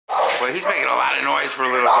Well, he's making a lot of noise for a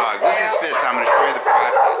little dog. This is Fitz. I'm going to show you the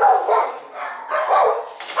process.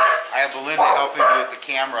 I have Belinda helping me with the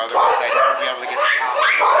camera, otherwise I'd never be able to get the collar.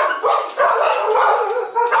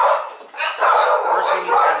 First thing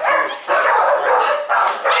you got to do is sit.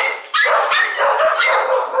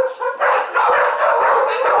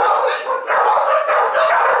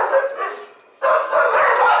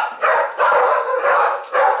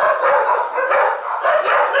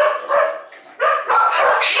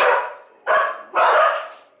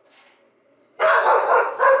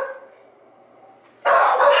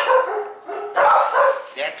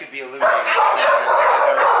 That could be eliminated.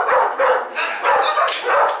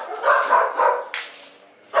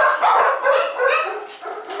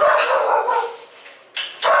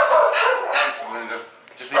 Thanks, Belinda.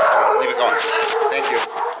 Just leave it going. Leave it going. Thank you.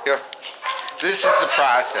 Here. This is the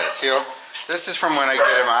process. Heel. This is from when I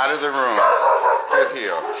get him out of the room. Good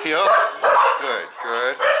heel. Heel. Good.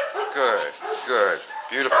 Good. Good. Good.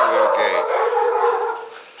 Beautiful little gait.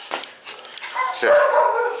 Sit.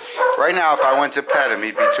 Right now, if I went to pet him,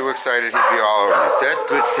 he'd be too excited, he'd be all over me. Sit,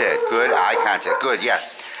 good sit, good eye contact, good,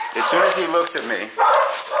 yes. As soon as he looks at me,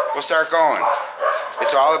 we'll start going.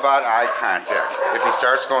 It's all about eye contact. If he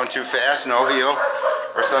starts going too fast, no heel,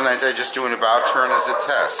 or sometimes I just do an about turn as a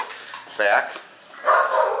test. Back,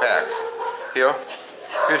 back, heel,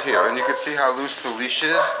 good heel. And you can see how loose the leash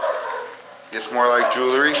is. It's more like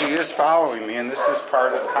jewelry. He is following me, and this is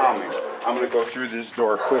part of calming. I'm going to go through this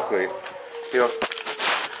door quickly. Heel.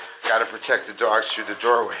 Got to protect the dogs through the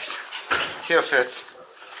doorways. Heel, Fitz.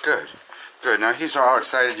 Good. Good. Now he's all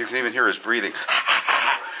excited. You can even hear his breathing.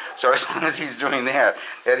 So as long as he's doing that,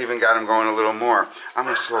 that even got him going a little more. I'm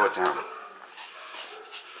going to slow it down.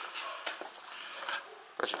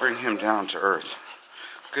 Let's bring him down to earth.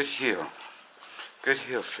 Good heel. Good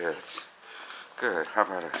heel, Fitz. Good. How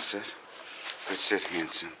about I sit? Good sit,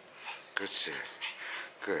 handsome. Good sit.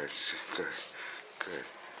 Good. Good. Good.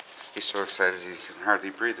 He's so excited he can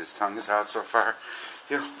hardly breathe. His tongue is out so far.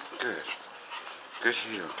 Heel. Good. Good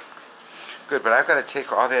heel. Good, but I've got to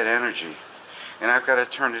take all that energy and I've got to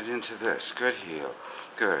turn it into this. Good heel.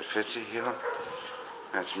 Good. Fitzy heel.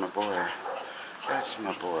 That's my boy. That's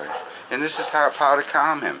my boy. And this is how to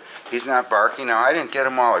calm him. He's not barking. Now, I didn't get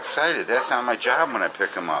him all excited. That's not my job when I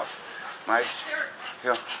pick him up. My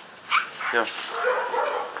heel. Heel.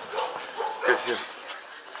 Good heel.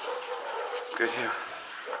 Good heel.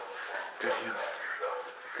 Good heel.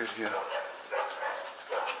 Good heel.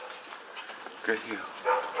 Good heel.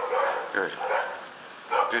 Good.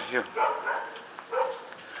 Good heel.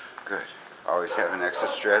 Good. Always have an exit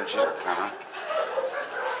strategy to calm.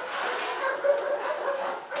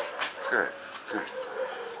 Good. Good.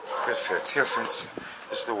 Good, Fitz. Heel, Fitz.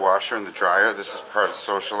 This is the washer and the dryer. This is part of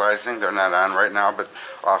socializing. They're not on right now, but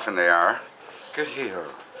often they are. Good heel.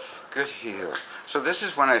 Good heel. So this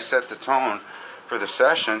is when I set the tone for the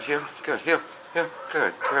session. Heel, good, heel, heel,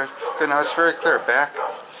 good, good, good. Now it's very clear back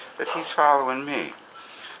that he's following me.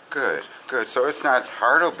 Good, good. So it's not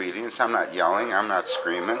hard obedience. I'm not yelling. I'm not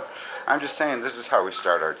screaming. I'm just saying this is how we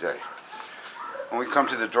start our day. When we come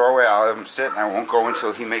to the doorway, I'll have him sit, and I won't go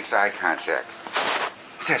until he makes eye contact.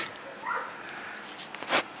 Sit.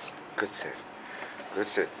 Good sit. Good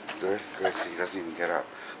sit. Good, good. So he doesn't even get up.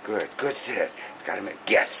 Good, good sit. It's got to make,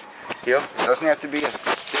 yes. Heel. It doesn't have to be a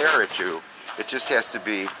stare at you. It just has to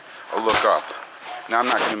be a look up. Now I'm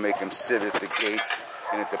not going to make him sit at the gates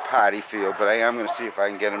and at the potty field, but I am going to see if I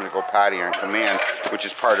can get him to go potty on command, which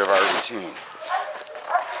is part of our routine.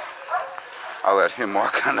 I'll let him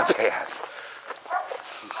walk on the path.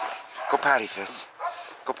 Go potty, Fitz.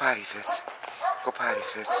 Go potty, Fitz. Go potty,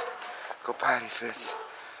 Fitz. Go potty, Fitz.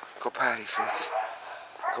 Go potty, Fitz.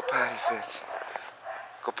 Go potty, Fitz.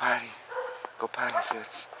 Go potty. Go potty,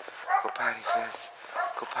 Fitz. Go potty, Fitz.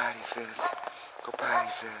 Go potty, Fitz. Go potty,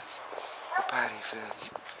 Fitz. Go potty,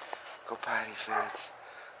 Fitz. Go potty, Fitz.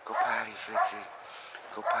 Go potty, Fitzy.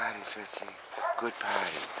 Go potty, Fitzy. Good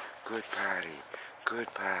potty. Good potty.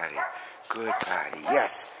 Good potty. Good potty.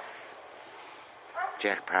 Yes.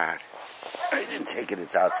 Jackpot. I didn't take it.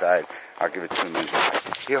 It's outside. I'll give it to him inside.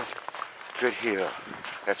 Heel. Good heel.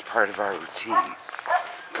 That's part of our routine.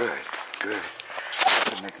 Good. Good. I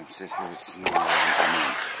can make him sit here and snore.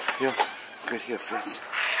 Heel. Good heel, Fitz.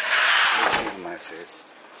 Good heel, my Fitz.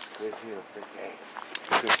 Good heel, Fitz. Hey.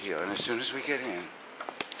 Good heel. And as soon as we get in,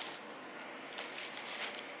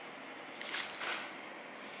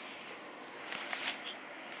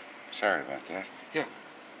 sorry about that. Yeah.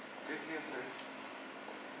 Good heel, Fitz.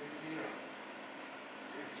 Good heel.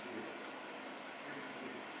 Good heel.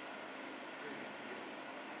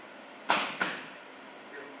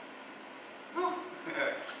 Good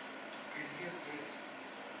heel. Good heel, Fitz.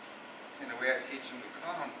 gotta teach him to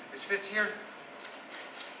come. Is Fitz here?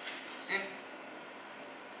 Sit.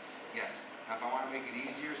 Yes. Now if I want to make it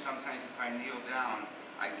easier, sometimes if I kneel down,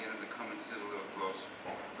 I can get him to come and sit a little closer.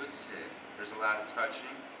 Good sit. There's a lot of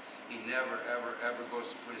touching. He never, ever, ever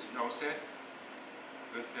goes to put his nose. Sit.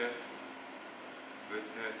 Good sit. Good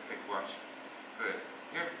sit. Hey, watch. Good.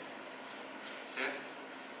 Here. Sit.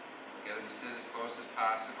 Get him to sit as close as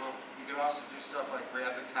possible. You could also do stuff like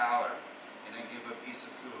grab the collar and then give him a piece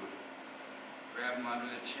of food. Grab him under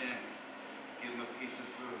the chin. Give him a piece of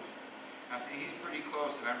food. Now see, he's pretty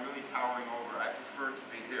close and I'm really towering over. I prefer to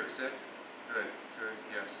be here. Sit. Good. Good.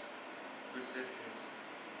 Yes. Good sit, Fitz.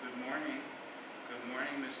 Good morning. Good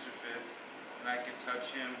morning, Mr. Fitz. And I can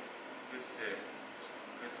touch him. Good sit.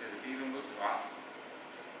 Good sit. If he even looks off.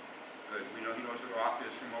 Good. We know he knows what off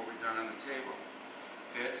is from what we've done on the table.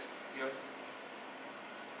 Fitz. Yep.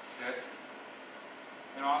 Sit.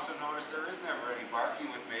 And also notice there is never any barking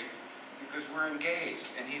with me because we're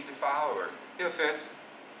engaged and he's the follower. Here, Fitz.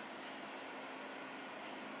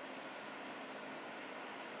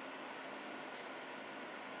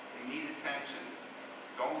 They need attention.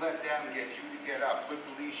 Don't let them get you to get up. Put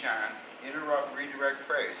the leash on. Interrupt, redirect,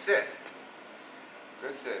 praise. Sit.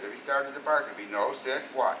 Good sit. If he started to bark, it'd be no, sit,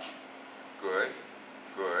 watch. Good.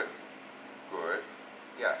 Good. Good.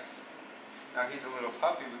 Yes. Now he's a little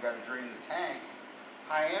puppy. We've got to drain the tank.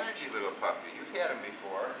 High energy little puppy. You've had him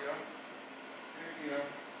before. You know? Good deal.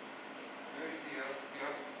 Good deal.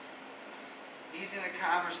 Yep. He's in a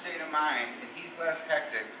calmer state of mind and he's less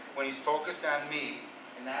hectic when he's focused on me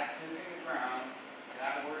and not sitting the ground and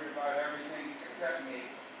not worried about everything except me.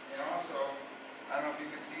 And also, I don't know if you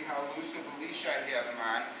can see how loose of a leash I have him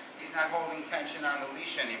on. He's not holding tension on the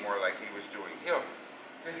leash anymore like he was doing. Heel.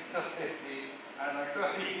 Good heel, Fitzy. I'm like,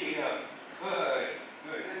 good heel. Good.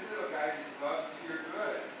 Good. This little guy just loves to hear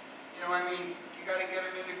good. You know, I mean, you got to get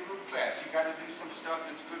him into group class. You got to do some stuff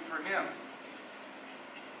that's good for him.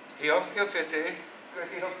 Heel. Heel, Fitzy. Good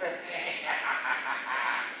heel, Fitzy.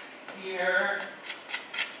 Here.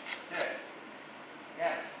 Sit.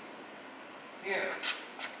 Yes. Here.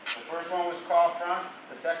 The first one was call from.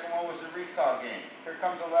 The second one was the recall game. Here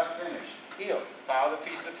comes a left finish. Heel. Follow the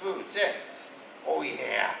piece of food. Sit. Oh,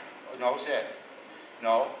 yeah. Oh, no, sit.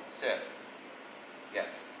 No, sit.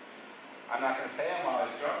 Yes. I'm not going to pay him while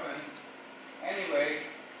he's jumping. Anyway,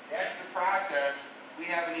 that's the process. We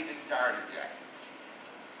haven't even started yet.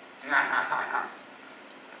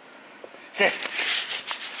 Sit.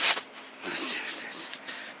 Good sit, Fitz.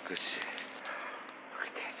 Good sit. Look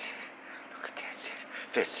at that sit. Look at that sit.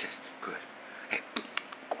 Fitz, sit.